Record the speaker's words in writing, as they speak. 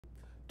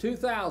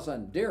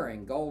2000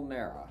 Deering Golden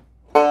Era.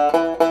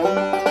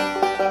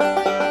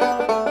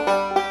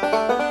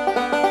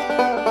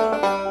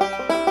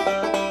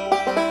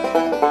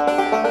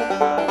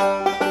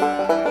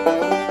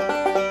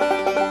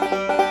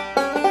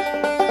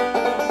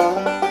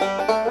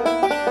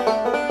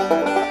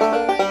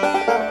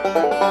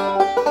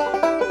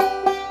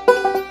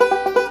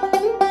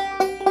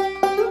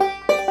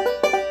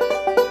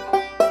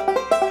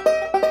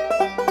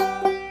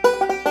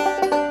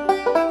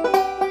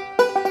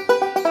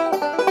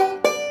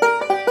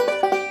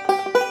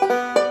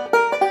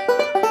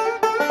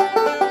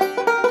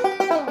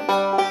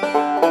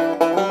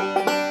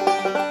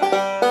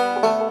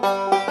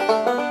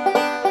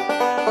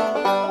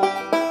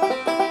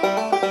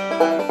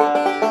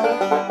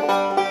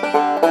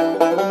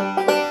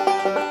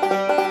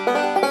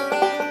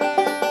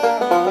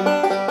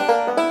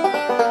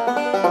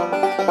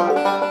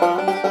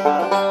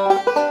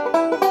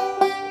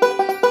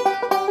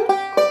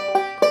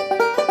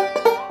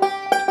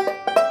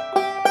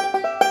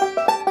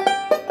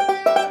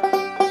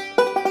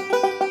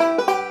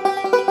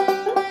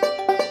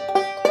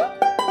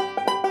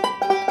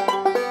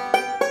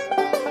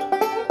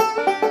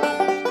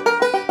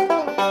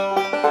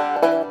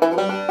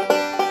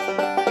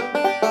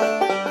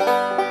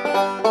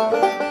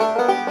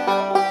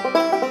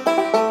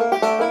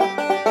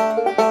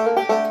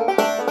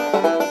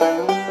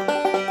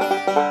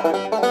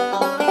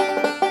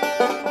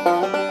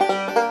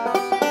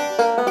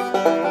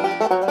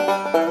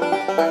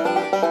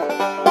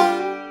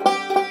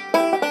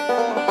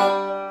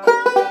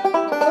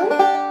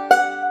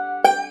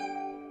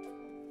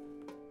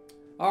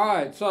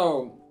 Alright,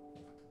 so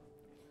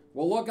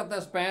we'll look at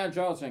this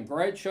banjo. It's in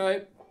great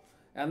shape,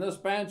 and this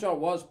banjo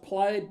was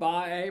played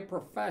by a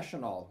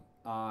professional.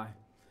 So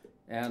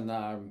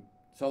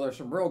there's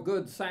some real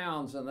good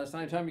sounds in this.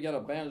 Anytime you get a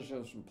banjo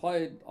that's been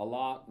played a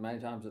lot, many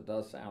times it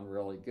does sound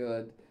really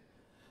good.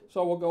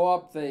 So we'll go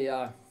up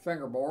the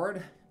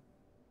fingerboard.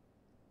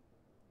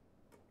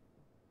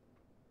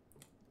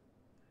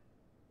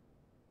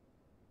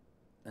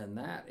 And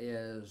that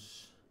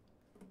is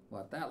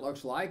what that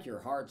looks like,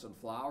 your hearts and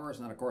flowers.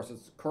 And then, of course,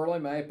 it's curly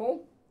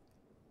maple.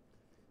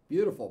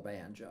 Beautiful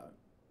banjo.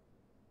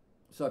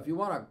 So if you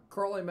want a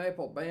curly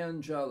maple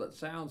banjo that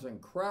sounds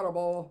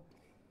incredible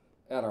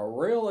at a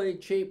really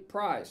cheap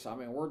price, I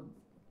mean, we're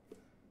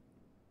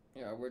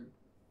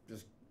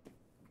just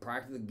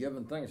practically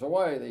giving things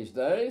away these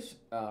days.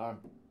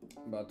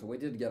 But we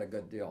did get a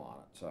good deal on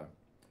it, so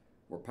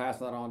we're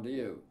passing that on to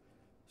you.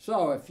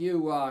 So if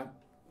you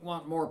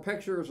want more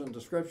pictures and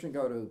description,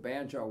 go to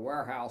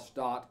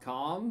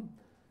banjowarehouse.com.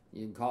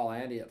 You can call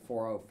Andy at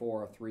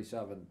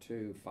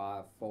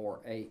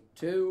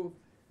 404-372-5482.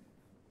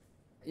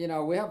 You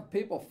know, we have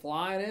people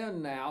flying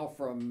in now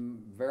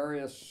from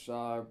various,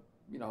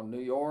 New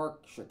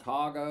York,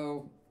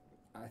 Chicago.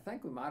 I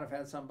think we might have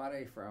had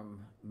somebody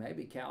from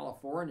maybe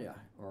California,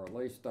 or at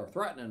least they're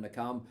threatening to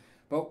come.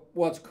 But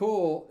what's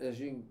cool is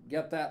you can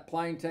get that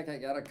plane ticket,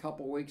 get a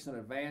couple weeks in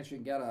advance. You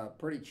can get a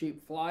pretty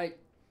cheap flight.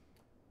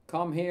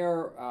 Come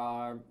here,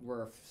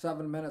 we're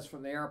 7 minutes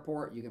from the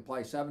airport. You can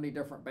play 70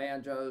 different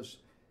banjos.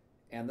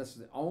 And this is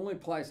the only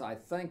place, I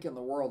think, in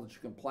the world that you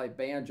can play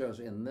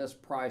banjos in this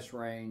price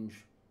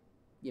range.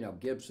 You know,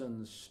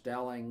 Gibsons,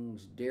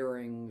 Stellings,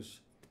 Deerings,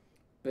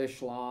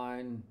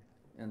 Bishline,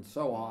 and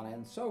so on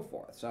and so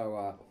forth.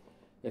 So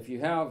if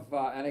you have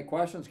any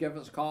questions, give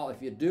us a call.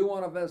 If you do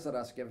want to visit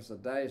us, give us a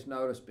day's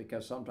notice,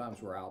 because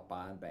sometimes we're out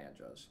buying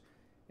banjos.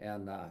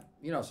 And,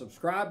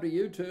 subscribe to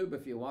YouTube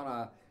if you want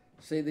to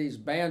see these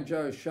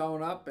banjos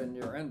showing up in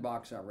your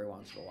inbox every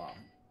once in a while.